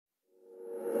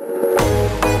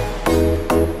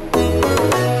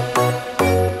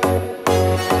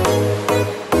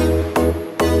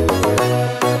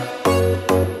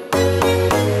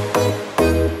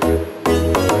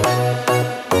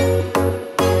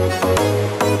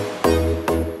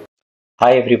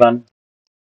Hi everyone,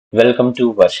 welcome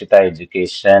to Varshita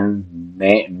Education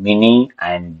Mini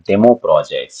and Demo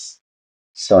Projects.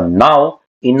 So now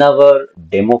in our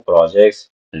demo projects,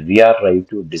 we are ready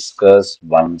to discuss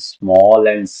one small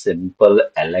and simple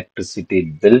electricity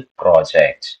bill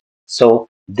project. So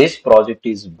this project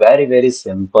is very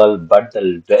simple, but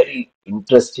the very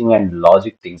interesting and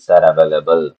logic things are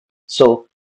available. So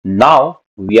now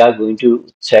we are going to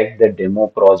check the demo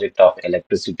project of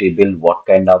electricity bill, what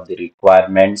kind of the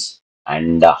requirements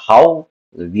and how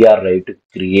we are ready to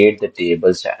create the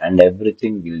tables and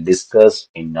everything we'll discuss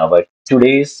in our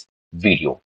today's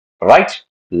video. Right?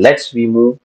 Let's we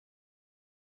move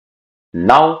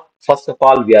now. First of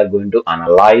all, we are going to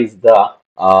analyze the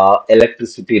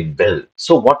electricity bill.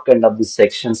 So, what kind of the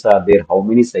sections are there? How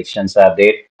many sections are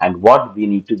there? And what we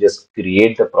need to just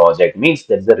create the project means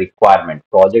there's a requirement,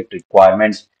 project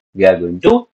requirements. We are going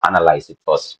to analyze it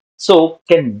first. So,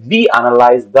 can we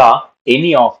analyze the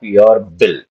any of your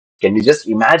bill? Can you just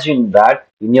imagine that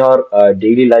in your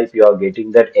daily life you are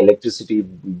getting that electricity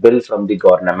bill from the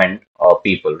government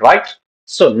people, right?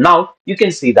 So now you can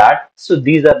see that. So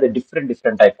these are the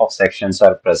different type of sections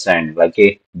are present, like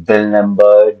a bill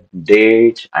number,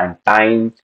 date, and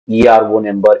time. ERO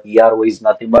number. ERO is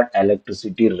nothing but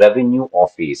electricity revenue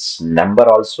office number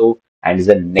also, and is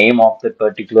the name of the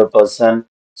particular person.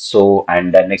 So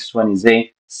and the next one is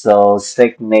a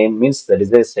sec name means that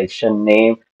is a section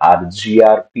name or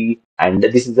GRP, and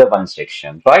this is the one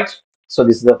section, right? So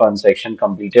this is the one section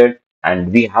completed,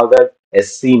 and we have the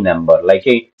SC number, like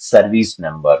a service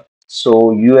number.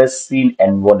 So USC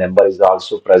NO number is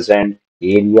also present.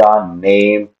 Area,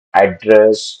 name,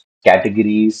 address,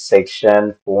 category,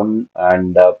 section, phone,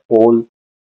 and poll,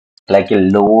 like a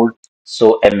load.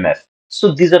 So MF.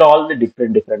 So these are all the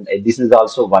different. This is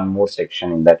also one more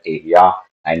section in that area.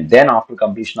 And then after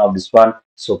completion of this one,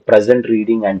 so present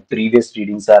reading and previous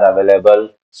readings are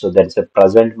available. So that's a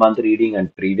present month reading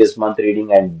and previous month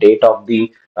reading and date of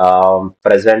the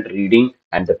present reading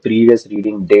and the previous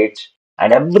reading date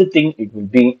and everything it will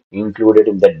be included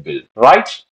in that bill,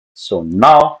 right? So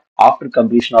now after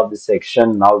completion of this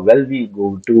section, now well we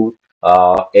go to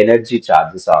energy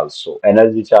charges also.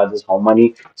 Energy charges, how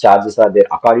many charges are there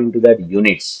according to that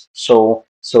units. So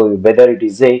whether it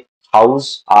is a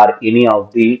house or any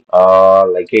of the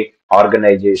like a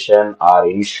organization or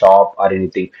any shop or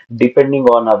anything, depending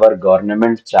on our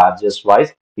government charges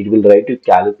wise, it will try to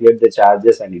calculate the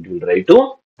charges and it will try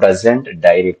to present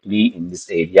directly in this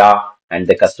area. And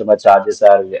the customer charges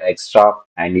are extra,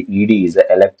 and ED is the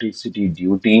electricity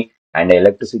duty and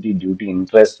electricity duty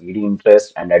interest, ED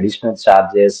interest, and additional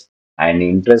charges and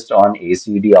interest on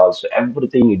ACD also.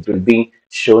 Everything it will be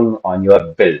showing on your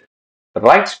bill,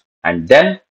 right? And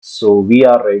then so we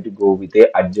are ready to go with a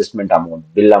adjustment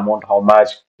amount, bill amount, how much,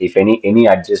 if any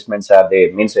adjustments are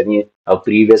there, means any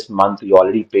previous month you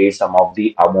already paid some of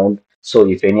the amount. So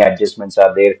if any adjustments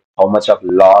are there, how much of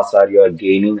loss are you are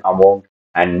gaining amount,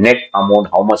 and net amount,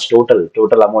 how much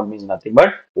total amount means nothing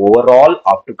but overall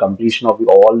after completion of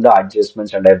all the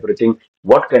adjustments and everything,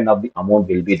 what kind of the amount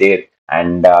will be there.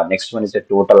 And next one is the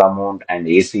total amount and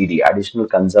ACD, additional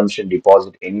consumption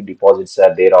deposit, any deposits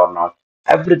are there or not,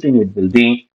 everything it will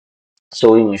be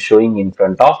showing in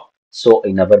front of, so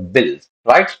in our bills,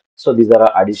 right? So these are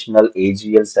additional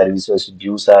AGL services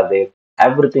dues are there,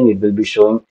 everything it will be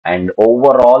showing. And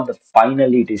overall the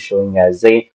finally it is showing as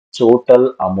a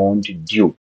total amount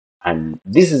due. And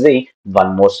this is a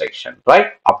one more section,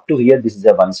 right? Up to here this is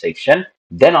a one section.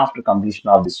 Then after completion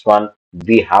of this one,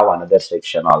 we have another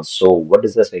section also. What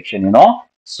is the section,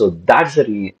 so that's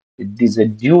it is a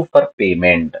due for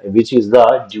payment, which is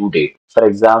the due date. For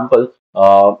example,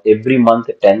 every month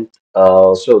 10th,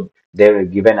 so they were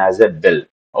given as a bill.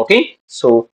 Okay,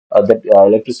 so the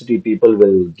electricity people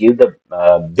will give the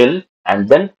bill, and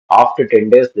then after 10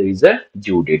 days there is a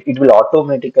due date. It will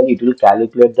automatically, it will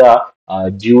calculate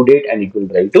the due date, and it will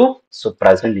try to so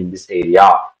present in this area.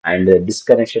 And the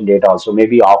disconnection date also,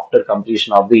 maybe after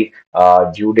completion of the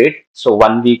due date, so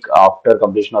 1 week after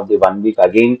completion of the 1 week,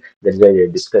 again there is a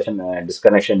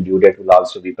disconnection due date will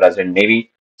also be present, maybe.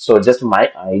 So just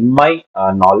my in my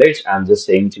knowledge, I'm just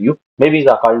saying to you, maybe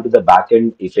it's according to the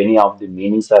backend, if any of the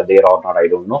meanings are there or not, I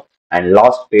don't know. And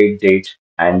last paid date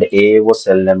and AAO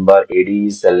cell number,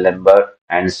 ADE cell number,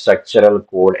 and structural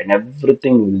code, and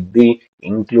everything will be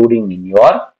including in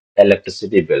your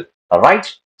electricity bill. All right.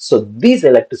 So these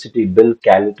electricity bill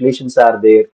calculations are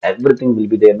there. Everything will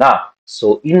be there now.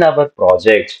 So in our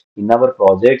project,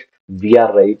 we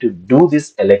are ready to do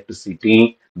this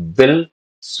electricity bill.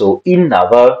 So in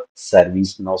our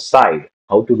service now side,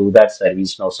 how to do that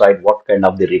service now side, what kind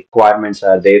of the requirements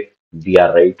are there, we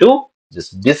are ready to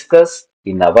just discuss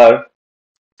in our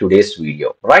today's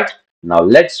video, right? Now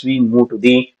let's we move to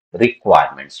the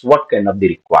requirements. What kind of the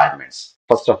requirements?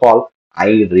 First of all,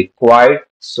 I required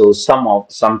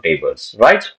some tables,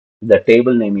 right? The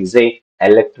table name is a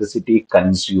electricity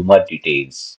consumer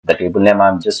details. The table name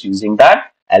I'm just using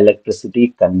that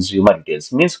electricity consumer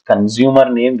details means consumer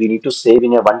name we need to save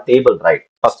in a one table, right?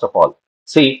 First of all,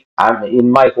 see, I'm in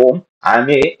my home. I'm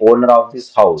a owner of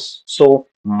this house, so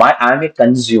I'm a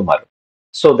consumer.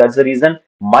 So that's the reason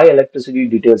my electricity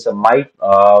details are my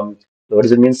what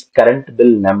does it means current bill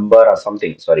number or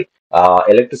something, sorry,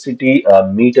 electricity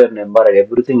meter number and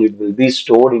everything, it will be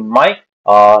stored in my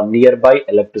nearby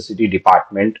electricity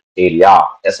department area.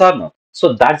 Yes or no?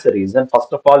 So that's the reason,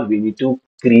 first of all, we need to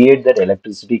create that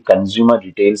electricity consumer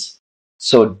details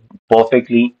so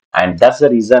perfectly, and that's the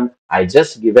reason I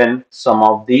just given some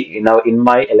of the, in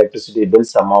my electricity bill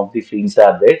some of the fields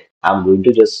are there. I'm going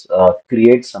to just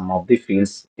create some of the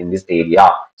fields in this area.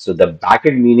 So the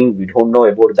backend meaning we don't know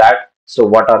about that. So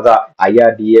what are the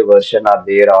IRDA version are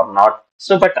there or not?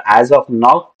 So but as of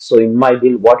now, so in my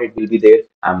bill, what it will be there,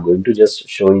 I'm going to just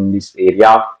show in this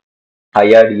area.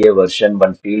 IRDA version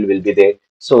one field will be there.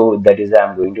 So that is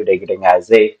I'm going to take it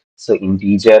as a so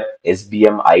integer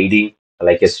SBM ID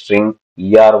like a string.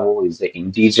 ERO is the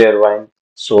integer one.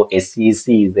 So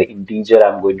SEC is the integer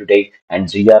I'm going to take, and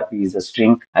GRP is a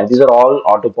string, and these are all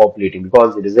auto populating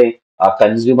because it is a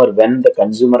consumer. When the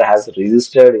consumer has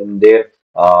registered in their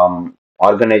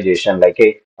organization like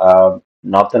a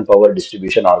Northern Power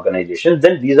Distribution Organization,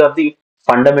 then these are the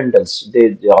fundamentals.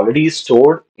 They already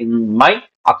stored in my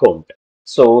account.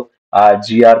 So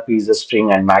GRP is a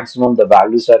string, and maximum the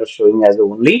values are showing as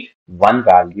only one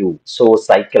value. So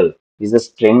cycle is a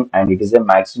string, and it is a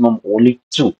maximum only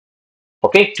two.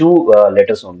 Okay, two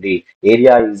letters only.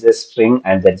 Area is a string,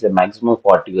 and that's a maximum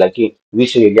 40. Like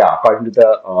which area, according to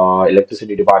the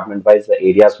electricity department wise, the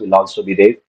areas will also be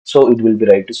there. So it will be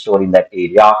right to store in that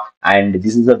area. And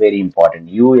this is a very important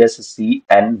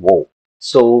USCNO.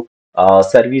 So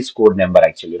service code number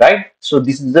actually, right? So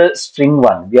this is the string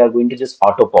one. We are going to just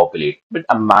auto populate, but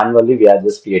manually we are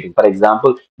just creating. For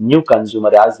example, new consumer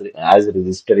as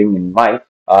registering in my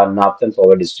Northern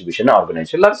Power Distribution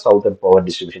Organization or Southern Power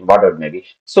Distribution, whatever it may be.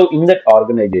 So in that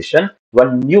organization,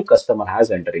 one new customer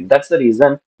has entering. That's the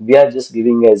reason we are just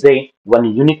giving as a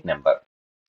one unique number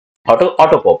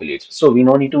auto populates. So we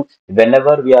no need to,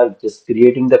 whenever we are just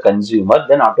creating the consumer,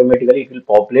 then automatically it will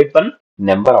populate one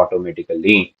number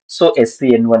automatically. So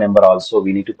SCNO number also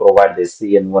we need to provide the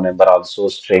SCNO number also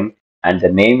string, and the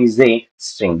name is a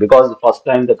string because the first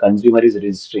time the consumer is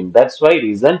registering. That's why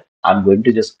reason I'm going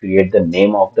to just create the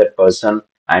name of that person,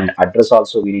 and address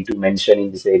also we need to mention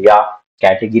in this area.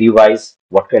 Category wise,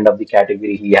 what kind of the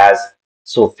category he has,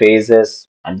 so phases,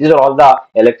 and these are all the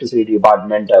electricity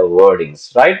department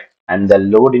wordings, right? And the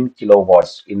load in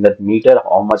kilowatts in that meter,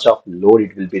 how much of load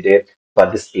it will be there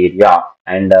for this area,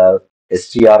 and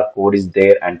STR code is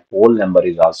there, and pole number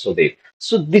is also there.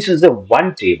 So this is a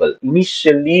one table.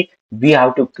 Initially we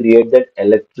have to create that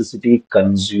electricity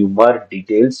consumer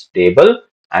details table,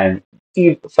 and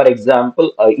if for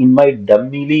example in my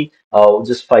dumbly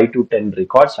just 5 to 10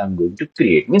 records I'm going to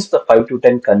create, means the 5 to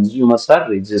 10 consumers are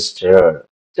registered.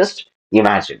 Just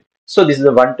imagine. So this is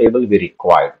the one table we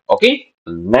required. Okay.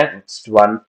 Next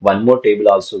one more table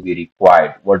also we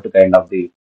required. What kind of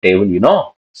the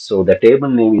table, So the table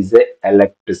name is the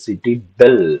electricity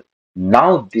bill.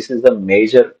 Now this is the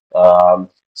major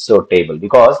so table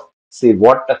because see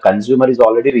what the consumer is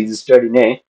already registered in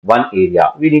a one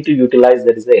area. We need to utilize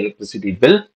that is the electricity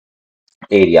bill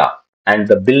area, and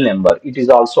the bill number, it is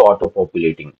also auto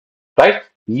populating, right?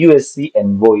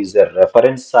 USCNO is a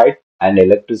reference site, and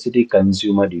electricity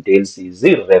consumer details is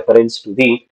the reference to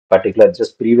the particular.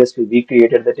 Just previously we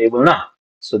created the table now,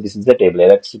 so this is the table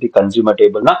electricity consumer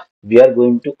table. Now we are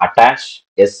going to attach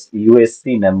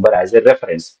USC number as a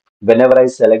reference. Whenever I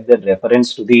select the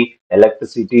reference to the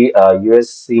electricity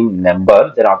USC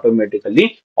number, then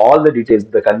automatically all the details,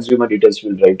 the consumer details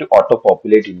will try to auto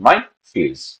populate in my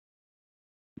fields.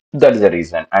 That is the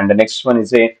reason. And the next one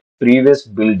is a previous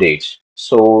bill date.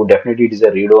 So definitely it is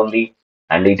a read only,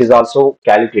 and it is also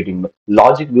calculating.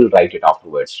 Logic will write it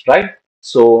afterwards, right?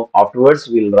 So afterwards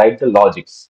we'll write the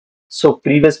logics. So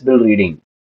previous bill reading.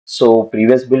 So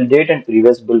previous bill date and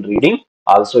previous bill reading,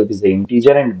 also it is the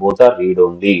integer and both are read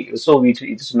only. So it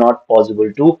is not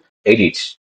possible to edit.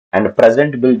 And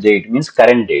present bill date means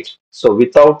current date. So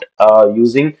without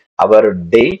using our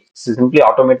day, simply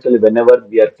automatically whenever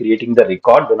we are creating the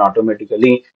record, then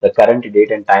automatically the current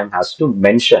date and time has to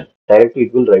mention directly,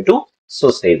 it will write to so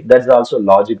save. That's also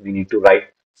logic we need to write.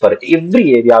 For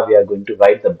every area we are going to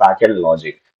write the backend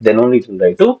logic, then only it will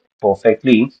write to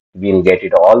perfectly, we'll get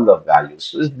it all the values.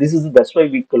 So that's why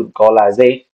we could call as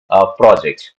a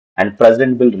project. And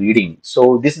present bill reading.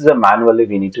 So this is a manually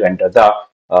we need to enter the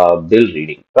bill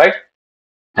reading, right?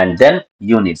 And then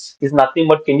units is nothing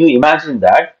but, can you imagine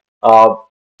that,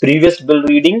 previous bill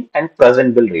reading and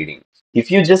present bill reading, if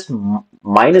you just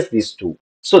minus these two,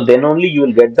 so then only you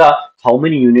will get the how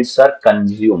many units are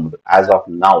consumed as of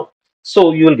now.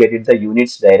 So you will get it the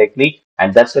units directly,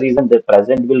 and that's the reason the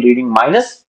present bill reading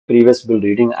minus previous bill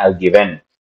reading are given.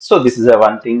 So this is a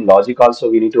one thing logic also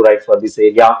we need to write for this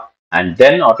area, and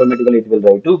then automatically it will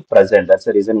write to present. That's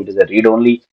the reason it is a read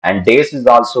only, and days is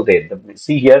also there.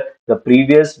 See here, the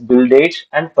previous bill date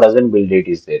and present bill date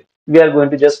is there. We are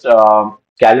going to just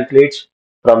calculate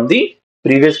from the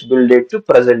previous bill date to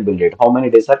present bill date how many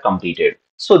days are completed.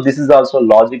 So this is also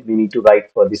logic we need to write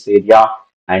for this area.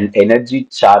 And energy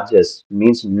charges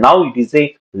means now it is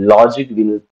a logic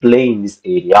will play in this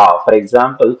area. For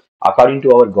example, according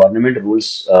to our government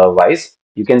rules wise,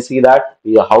 you can see that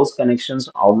the house connections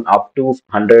on up to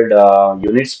 100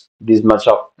 units, this much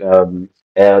of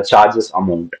charges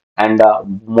amount, and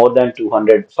more than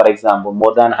 200, for example,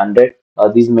 more than 100,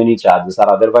 these many charges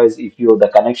are. Otherwise, if you the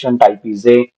connection type is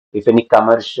a, if any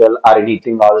commercial or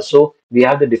anything, also we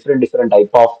have the different type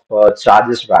of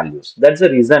charges values. That's the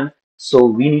reason. So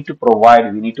we need to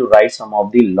provide, we need to write some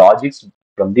of the logics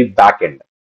from the back end.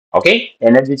 Okay,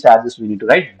 energy charges we need to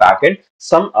write backend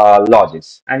some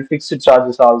logics, and fixed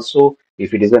charges also.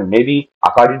 If it is a, maybe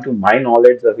according to my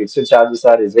knowledge, the fixed charges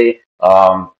are is a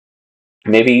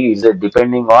maybe is it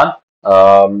depending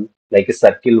on like a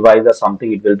circle wise or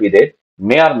something, it will be there,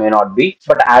 may or may not be,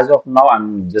 but as of now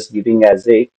I'm just giving as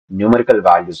a numerical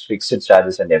values, fixed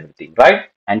charges and everything, right?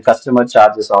 And customer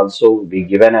charges also be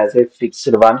given as a fixed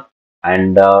one,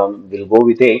 and we'll go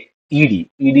with a ed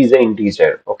is an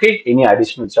integer. Okay, any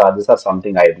additional charges or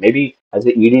something, I maybe as a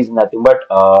ed is nothing but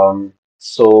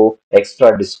so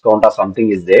extra discount or something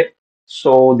is there.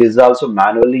 So this is also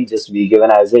manually just be given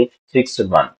as a fixed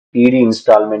one. PD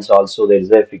installments also there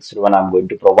is a fixed one. I'm going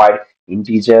to provide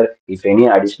integer. If any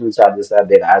additional charges are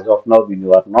there, as of now, we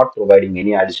are not providing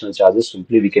any additional charges.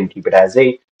 Simply we can keep it as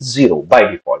a zero by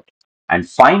default. And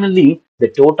finally, the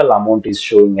total amount is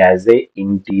showing as a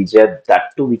integer.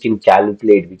 That too we can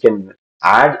calculate. We can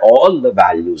add all the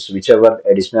values, whichever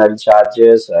additional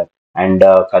charges and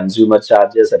consumer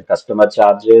charges and customer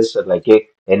charges, like a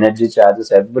energy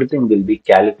charges, everything will be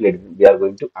calculated. We are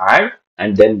going to add,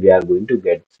 and then we are going to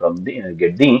get from the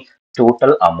get the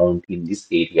total amount in this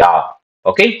area.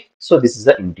 Okay, so this is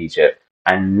the integer,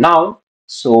 and now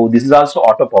so this is also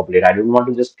auto populate. I don't want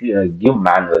to just give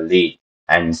manually.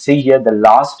 And see here, the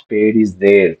last paid is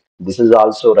there. This is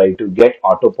also right to get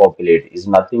auto populate is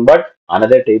nothing but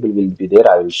another table will be there.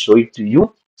 I will show it to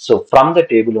you. So from the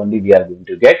table only we are going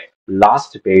to get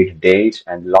last paid date,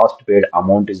 and last paid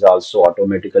amount is also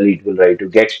automatically it will try to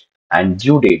get. And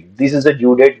due date, this is a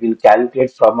due date we'll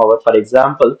calculate from our, for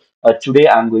example, today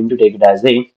I'm going to take it as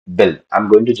a bill.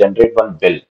 I'm going to generate one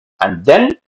bill, and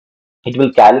then it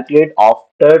will calculate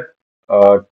after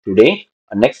today,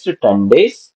 next 10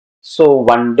 days. So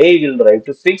one day we'll try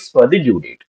to fix for the due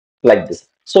date, like this.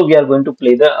 So we are going to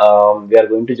play the we are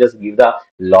going to just give the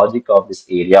logic of this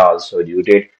area also, due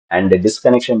date, and the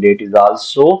disconnection date is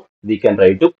also we can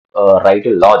try to write a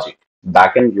logic,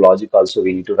 backend logic also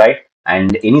we need to write.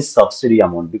 And any subsidy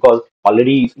amount, because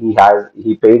already if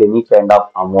he paid any kind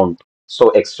of amount, so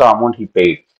extra amount he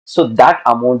paid, so that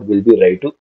amount will be right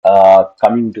to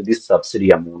coming to this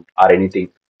subsidy amount or anything.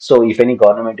 So if any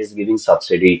government is giving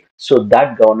subsidy, so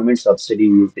that government subsidy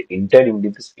is entered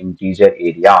into this integer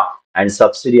area, and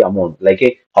subsidy amount, like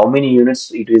a how many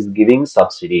units it is giving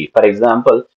subsidy. For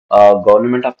example,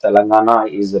 government of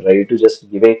Telangana is ready to just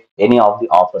give a, any of the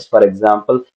offers. For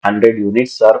example, 100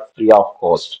 units are free of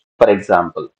cost. For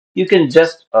example, you can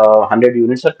just 100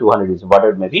 units or 200 units,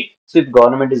 whatever it may be. So if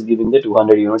government is giving the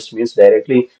 200 units, means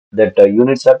directly that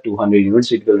units are 200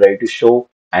 units, it will write to show,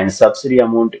 and subsidy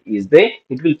amount is there,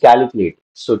 it will calculate.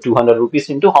 So 200 rupees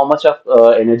into how much of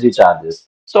energy charges.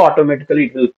 So automatically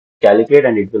it will calculate,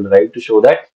 and it will write to show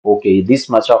that, okay, this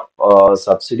much of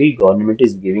subsidy government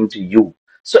is giving to you.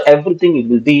 So everything it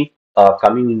will be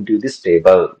coming into this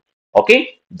table.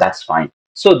 Okay, that's fine.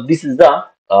 So this is the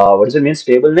what is the means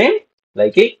table name?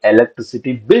 Like a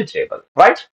electricity bill table,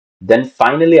 right? Then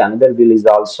finally another bill is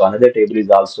also, another table is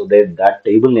also there. That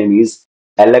table name is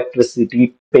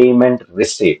electricity payment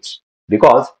receipts.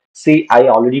 Because see, I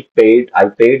paid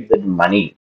the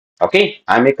money. Okay,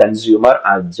 I'm a consumer.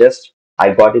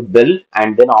 I got a bill,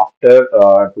 and then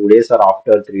after 2 days or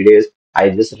after 3 days, I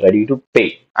just ready to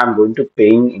pay. I'm going to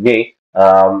paying in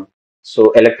a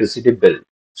so electricity bill.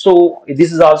 So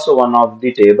this is also one of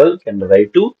the table can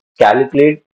write to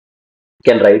calculate,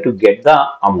 can write to get the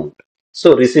amount.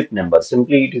 So receipt number,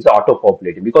 simply it is auto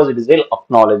populating because it is a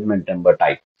acknowledgement number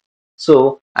type.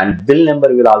 So, and bill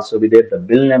number will also be there. The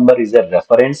bill number is a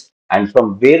reference, and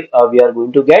from where we are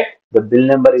going to get the bill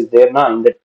number is there now in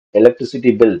the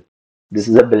electricity bill. This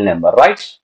is a bill number, right?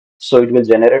 So it will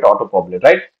generate auto populate,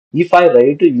 right? If I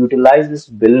ready to utilize this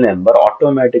bill number,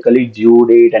 automatically due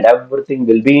date and everything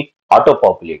will be auto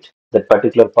populate. That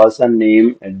particular person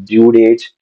name, and due date,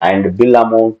 and bill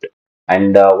amount,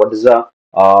 and what is the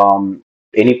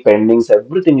any pendings,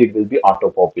 everything it will be auto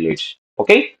populate.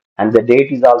 Okay, and the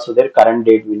date is also there, current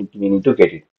date we need to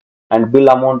get it. And bill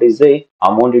amount is a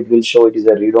amount, it will show it is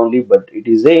a read only, but it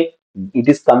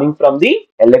is coming from the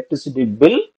electricity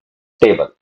bill table.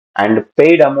 And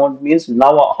paid amount means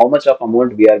now how much of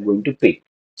amount we are going to pay.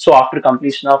 So after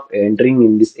completion of entering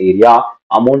in this area,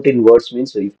 amount in words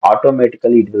means if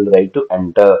automatically it will write to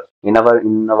enter. In our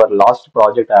last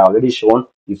project I already shown,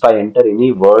 if I enter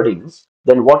any wordings,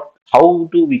 then what, how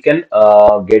do we can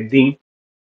get the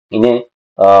in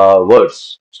a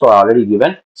words. So already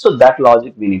given. So that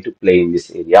logic we need to play in this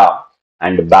area.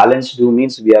 And balance do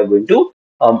means we are going to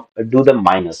do the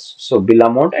minus. So bill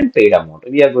amount and paid amount.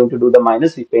 We are going to do the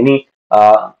minus. If any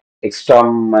extra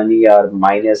money or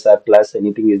minus or plus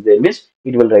anything is there means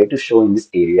it will try to show in this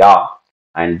area.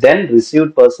 And then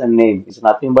received person name is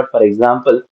nothing but, for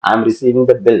example, I am receiving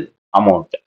the bill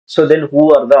amount. So then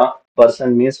who are the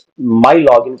person means my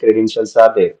login credentials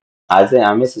are there. As I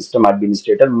am a system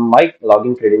administrator, my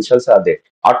login credentials are there.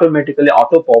 Automatically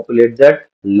auto populate that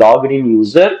logged in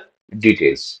user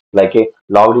details, like a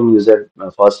logged in user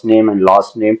first name and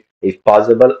last name. If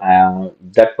possible,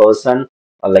 that person,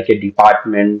 like a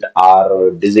department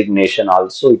or designation,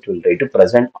 also it will try to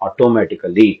present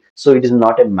automatically. So it is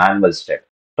not a manual step,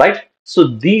 right? So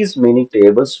these many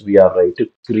tables we are ready to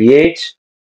create.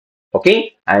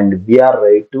 Okay, and we are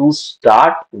ready to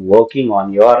start working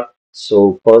on your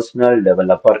so personal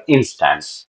developer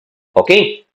instance.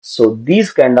 Okay, so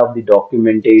these kind of the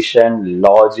documentation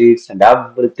logics and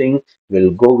everything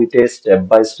will go with a step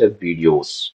by step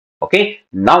videos. Okay,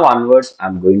 now onwards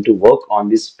I'm going to work on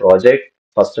this project.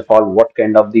 First of all, what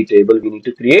kind of the table we need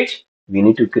to create? We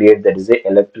need to create, that is a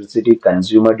electricity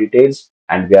consumer details,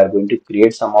 and we are going to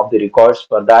create some of the records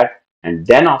for that. And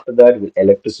then after that, with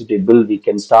electricity bill we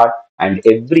can start, and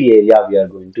every area we are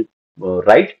going to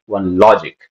write one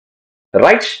logic,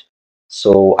 right?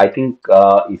 So I think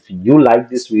if you like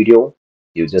this video,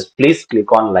 you just please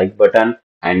click on like button,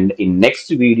 and in next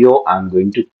video I'm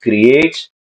going to create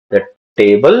the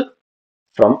table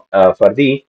from for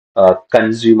the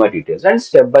consumer details, and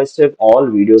step by step all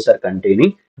videos are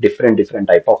containing different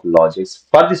type of logics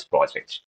for this project.